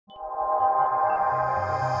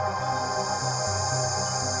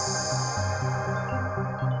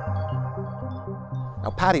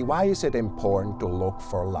Patty, why is it important to look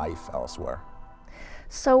for life elsewhere?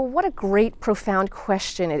 So what a great, profound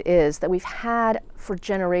question it is that we've had for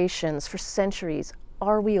generations, for centuries.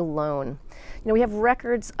 Are we alone? You know, we have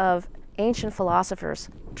records of ancient philosophers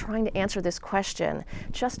trying to answer this question,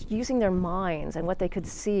 just using their minds and what they could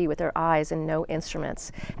see with their eyes and no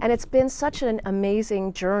instruments. And it's been such an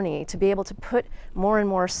amazing journey to be able to put more and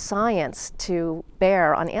more science to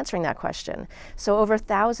bear on answering that question. So over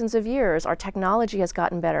thousands of years, our technology has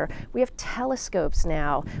gotten better. We have telescopes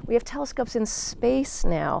now. We have telescopes in space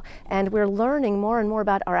now. And we're learning more and more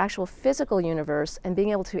about our actual physical universe and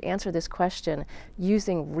being able to answer this question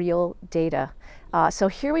using real data. So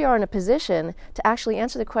here we are in a position to actually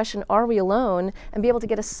answer the question, are we alone, and be able to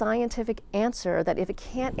get a scientific answer that, if it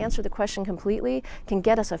can't answer the question completely, can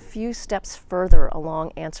get us a few steps further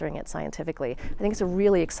along answering it scientifically. I think it's a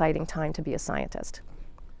really exciting time to be a scientist.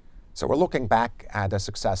 So we're looking back at a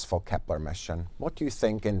successful Kepler mission. What do you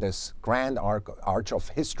think in this grand arch of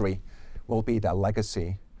history will be the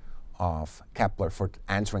legacy of Kepler for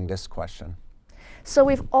answering this question? So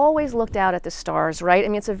we've always looked out at the stars, right? I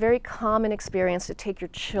mean, it's a very common experience to take your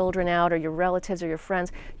children out or your relatives or your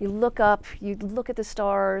friends. You look up, you look at the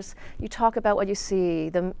stars, you talk about what you see,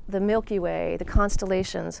 the Milky Way, the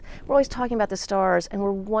constellations. We're always talking about the stars, and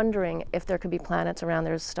we're wondering if there could be planets around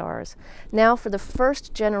those stars. Now, for the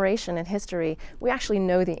first generation in history, we actually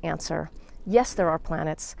know the answer. Yes, there are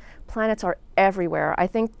planets. Planets are everywhere. I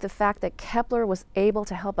think the fact that Kepler was able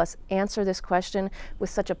to help us answer this question with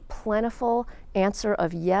such a plentiful answer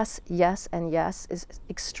of yes, yes, and yes is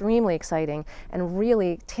extremely exciting and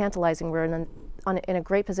really tantalizing. We're in a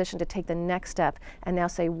great position to take the next step and now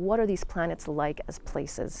say, what are these planets like as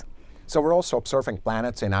places? So we're also observing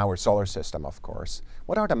planets in our solar system, of course.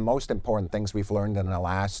 What are the most important things we've learned in the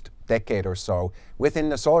last decade or so within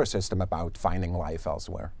the solar system about finding life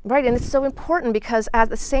elsewhere? Right, and it's so important because at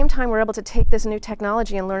the same time we're able to take this new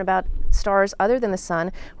technology and learn about stars other than the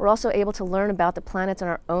sun, we're also able to learn about the planets in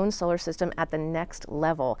our own solar system at the next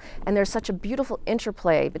level. And there's such a beautiful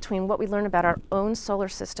interplay between what we learn about our own solar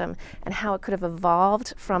system and how it could have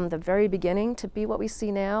evolved from the very beginning to be what we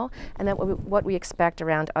see now, and then what we expect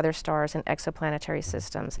around other stars and exoplanetary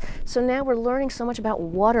systems. So now we're learning so much about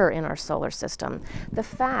water in our solar system. The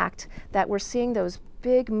fact that we're seeing those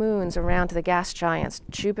big moons around the gas giants,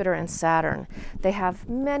 Jupiter and Saturn. They have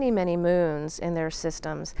many, many moons in their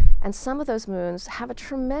systems, and some of those moons have a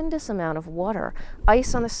tremendous amount of water.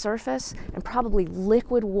 Ice on the surface and probably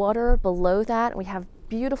liquid water below that. We have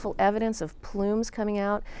beautiful evidence of plumes coming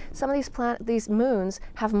out. Some of these moons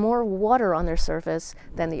have more water on their surface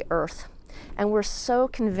than the Earth. And we're so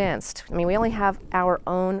convinced, I mean, we only have our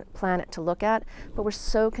own planet to look at, but we're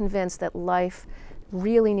so convinced that life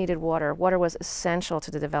really needed water. Water was essential to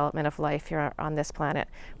the development of life here on this planet.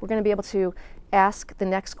 We're going to be able to ask the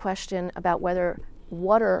next question about whether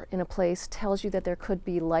water in a place tells you that there could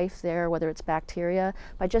be life there, whether it's bacteria,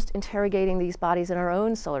 by just interrogating these bodies in our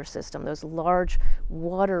own solar system, those large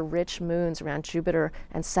water-rich moons around Jupiter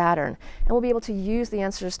and Saturn. And we'll be able to use the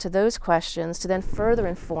answers to those questions to then further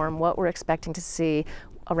inform what we're expecting to see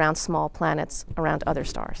around small planets around other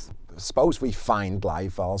stars. Suppose we find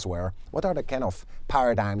life elsewhere. What are the kind of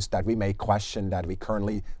paradigms that we may question that we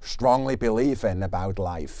currently strongly believe in about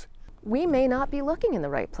life? We may not be looking in the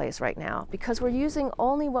right place right now because we're using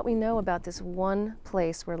only what we know about this one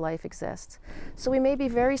place where life exists. So we may be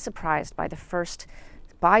very surprised by the first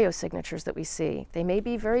biosignatures that we see. They may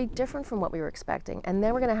be very different from what we were expecting, and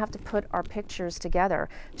then we're going to have to put our pictures together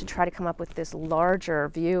to try to come up with this larger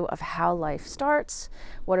view of how life starts,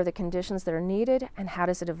 what are the conditions that are needed, and how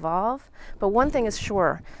does it evolve. But one thing is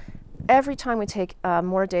sure, every time we take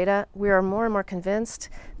more data, we are more and more convinced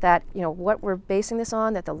that, you know, what we're basing this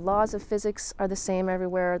on, that the laws of physics are the same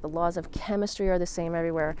everywhere, the laws of chemistry are the same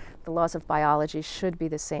everywhere, the laws of biology should be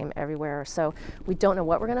the same everywhere. So we don't know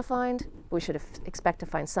what we're going to find, but we should expect to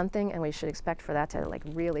find something, and we should expect for that to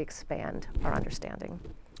really expand our understanding.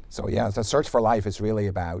 So yeah, the search for life is really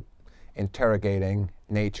about interrogating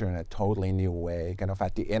nature in a totally new way, kind of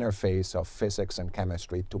at the interface of physics and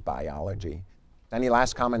chemistry to biology. Any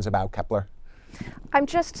last comments about Kepler? I'm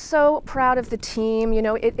just so proud of the team. You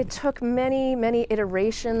know, it took many, many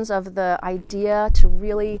iterations of the idea to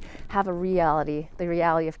really have a reality, the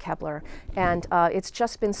reality of Kepler. And it's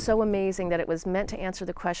just been so amazing that it was meant to answer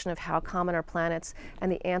the question of how common are planets,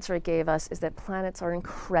 and the answer it gave us is that planets are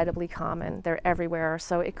incredibly common. They're everywhere.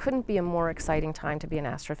 So it couldn't be a more exciting time to be an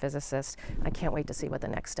astrophysicist. I can't wait to see what the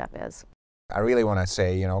next step is. I really want to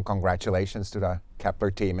say, you know, congratulations to the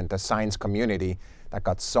Kepler team and the science community that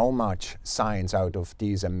got so much science out of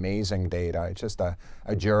these amazing data. It's just a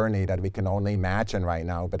journey that we can only imagine right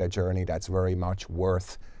now, but a journey that's very much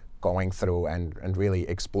worth going through and really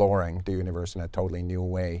exploring the universe in a totally new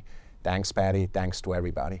way. Thanks, Patty. Thanks to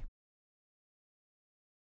everybody.